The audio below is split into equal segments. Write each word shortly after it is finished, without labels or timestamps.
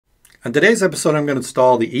On today's episode, I'm going to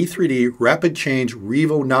install the E3D Rapid Change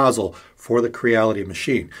Revo nozzle for the Creality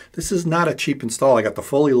machine. This is not a cheap install. I got the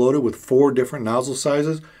fully loaded with 4 different nozzle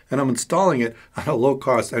sizes, and I'm installing it on a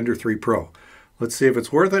low-cost Ender 3 Pro. Let's see if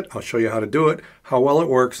it's worth it. I'll show you how to do it, how well it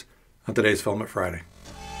works on today's Filament Friday.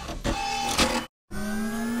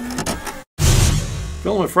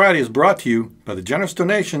 Filament Friday is brought to you by the generous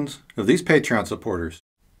donations of these Patreon supporters.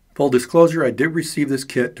 Full disclosure, I did receive this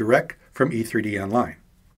kit direct from E3D Online.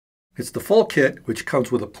 It's the full kit, which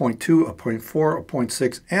comes with a 0.2, a 0.4, a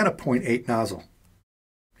 0.6, and a 0.8 nozzle.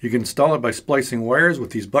 You can install it by splicing wires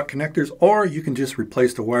with these butt connectors, or you can just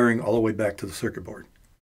replace the wiring all the way back to the circuit board.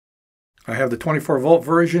 I have the 24-volt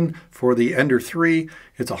version for the Ender 3.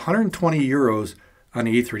 It's 120 euros on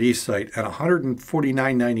the E3D site and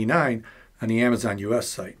 149.99 on the Amazon US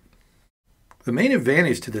site. The main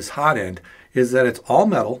advantage to this hot end is that it's all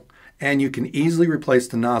metal, and you can easily replace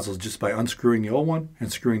the nozzles just by unscrewing the old one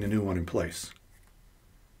and screwing the new one in place.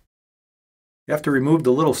 You have to remove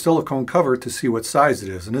the little silicone cover to see what size it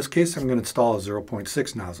is. In this case, I'm going to install a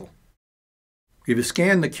 0.6 nozzle. If you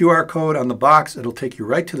scan the QR code on the box, it'll take you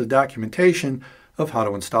right to the documentation of how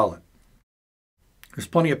to install it. There's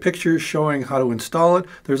plenty of pictures showing how to install it.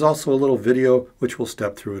 There's also a little video which will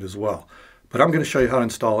step through it as well. But I'm going to show you how to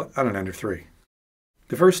install it on an Ender 3.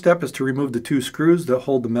 The first step is to remove the 2 screws that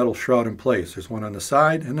hold the metal shroud in place. There's one on the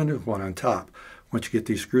side and then there's one on top. Once you get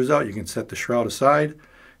these screws out, you can set the shroud aside,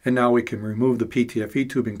 and now we can remove the PTFE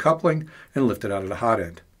tubing coupling and lift it out of the hot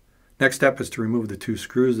end. Next step is to remove the 2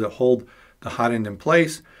 screws that hold the hot end in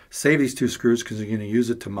place. Save these 2 screws because you're going to use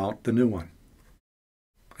it to mount the new one.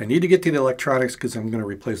 I need to get to the electronics because I'm going to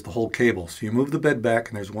replace the whole cable. So you move the bed back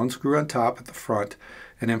and there's 1 screw on top at the front,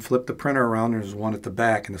 and then flip the printer around and there's 1 at the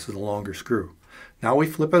back, and this is a longer screw. Now we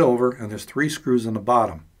flip it over and there's 3 screws on the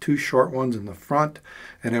bottom, 2 short ones in the front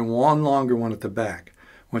and then 1 longer one at the back.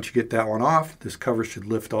 Once you get that one off, this cover should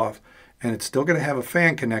lift off, and it's still going to have a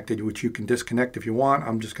fan connected, which you can disconnect if you want.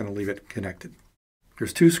 I'm just going to leave it connected.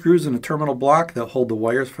 There's 2 screws in the terminal block that hold the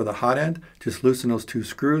wires for the hot end. Just loosen those 2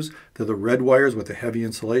 screws. They're the red wires with the heavy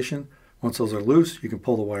insulation. Once those are loose, you can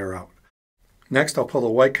pull the wire out. Next, I'll pull the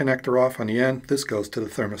white connector off on the end. This goes to the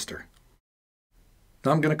thermistor. Now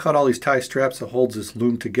I'm going to cut all these tie straps that holds this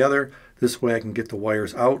loom together. This way I can get the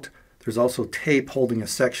wires out. There's also tape holding a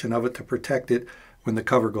section of it to protect it when the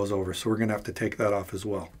cover goes over, so we're going to have to take that off as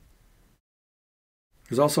well.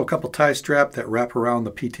 There's also a couple tie straps that wrap around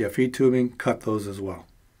the PTFE tubing. Cut those as well.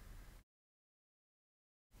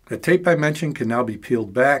 The tape I mentioned can now be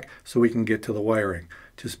peeled back so we can get to the wiring.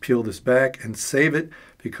 Just peel this back and save it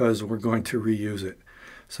because we're going to reuse it.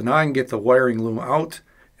 So now I can get the wiring loom out,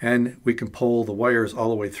 and we can pull the wires all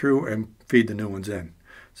the way through and feed the new ones in.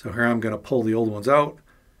 So here I'm going to pull the old ones out,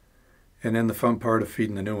 and then the fun part of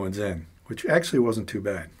feeding the new ones in, which actually wasn't too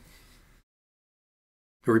bad.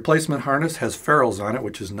 The replacement harness has ferrules on it,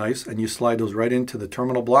 which is nice, and you slide those right into the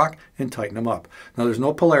terminal block and tighten them up. Now there's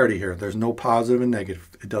no polarity here. There's no positive and negative.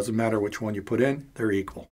 It doesn't matter which one you put in, they're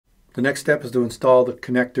equal. The next step is to install the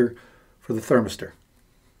connector for the thermistor.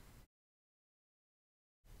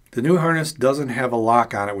 The new harness doesn't have a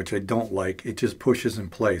lock on it, which I don't like. It just pushes in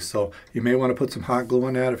place. So you may want to put some hot glue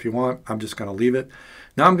on that if you want. I'm just going to leave it.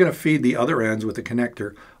 Now I'm going to feed the other ends with the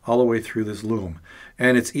connector all the way through this loom.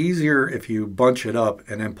 And it's easier if you bunch it up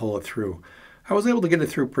and then pull it through. I was able to get it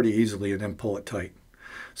through pretty easily and then pull it tight.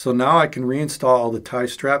 So now I can reinstall all the tie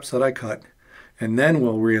straps that I cut, and then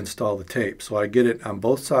we'll reinstall the tape. So I get it on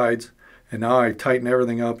both sides, and now I tighten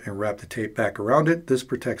everything up and wrap the tape back around it. This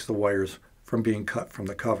protects the wires from being cut from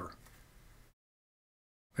the cover.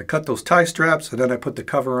 I cut those tie straps and then I put the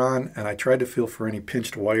cover on, and I tried to feel for any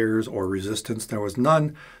pinched wires or resistance. There was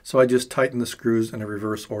none, so I just tightened the screws in the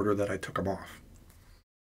reverse order that I took them off.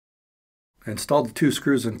 I installed the 2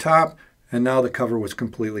 screws on top, and now the cover was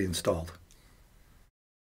completely installed.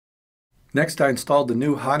 Next, I installed the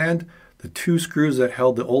new hot end. The 2 screws that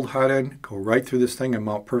held the old hot end go right through this thing and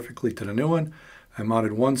mount perfectly to the new one. I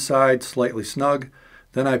mounted one side slightly snug.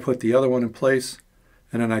 Then I put the other one in place,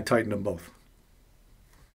 and then I tightened them both.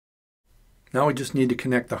 Now we just need to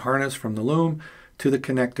connect the harness from the loom to the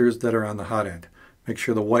connectors that are on the hot end. Make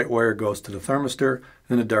sure the white wire goes to the thermistor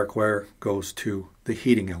and the dark wire goes to the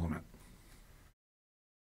heating element.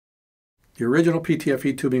 The original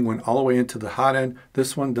PTFE tubing went all the way into the hot end.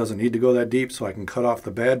 This one doesn't need to go that deep, so I can cut off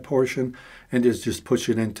the bad portion and just push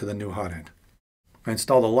it into the new hot end. I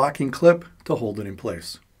installed a locking clip to hold it in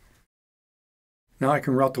place. Now I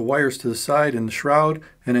can route the wires to the side and the shroud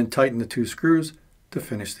and then tighten the 2 screws to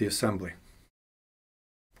finish the assembly.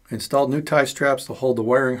 I installed new tie straps to hold the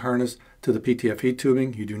wiring harness to the PTFE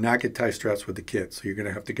tubing. You do not get tie straps with the kit, so you're going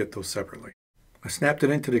to have to get those separately. I snapped it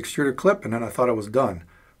into the extruder clip and then I thought it was done.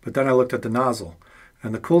 But then I looked at the nozzle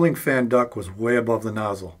and the cooling fan duct was way above the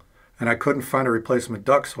nozzle. And I couldn't find a replacement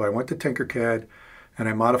duct, so I went to Tinkercad and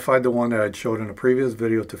I modified the one that I'd showed in a previous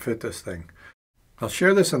video to fit this thing. I'll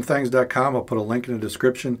share this on thangs.com. I'll put a link in the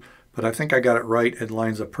description, but I think I got it right. It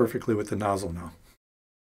lines up perfectly with the nozzle now.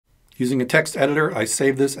 Using a text editor, I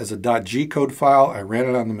saved this as a .g code file. I ran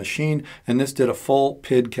it on the machine, and this did a full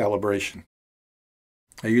PID calibration.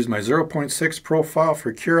 I used my 0.6 profile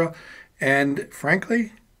for Cura, and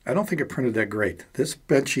frankly, I don't think it printed that great. This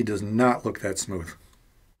benchy does not look that smooth.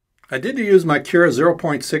 I did use my Cura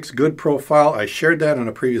 0.6 good profile. I shared that in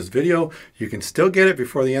a previous video. You can still get it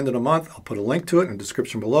before the end of the month. I'll put a link to it in the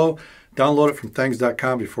description below. Download it from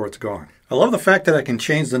thangs.com before it's gone. I love the fact that I can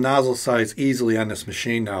change the nozzle size easily on this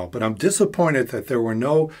machine now, but I'm disappointed that there were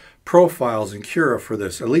no profiles in Cura for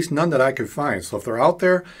this, at least none that I could find. So if they're out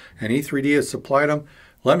there and E3D has supplied them,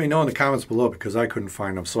 let me know in the comments below because I couldn't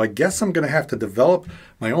find them. So I guess I'm going to have to develop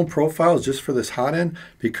my own profiles just for this hot end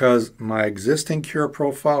because my existing Cura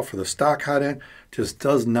profile for the stock hot end just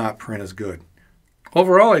does not print as good.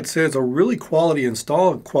 Overall, I'd say it's a really quality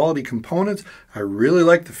install and quality components. I really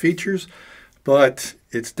like the features, but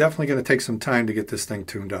it's definitely going to take some time to get this thing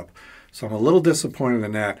tuned up. So I'm a little disappointed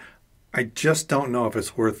in that. I just don't know if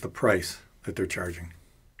it's worth the price that they're charging.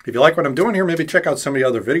 If you like what I'm doing here, maybe check out some of the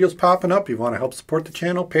other videos popping up. If you want to help support the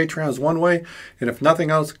channel, Patreon is one way. And if nothing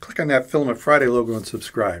else, click on that Filament Friday logo and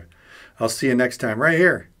subscribe. I'll see you next time right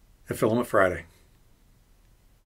here at Filament Friday.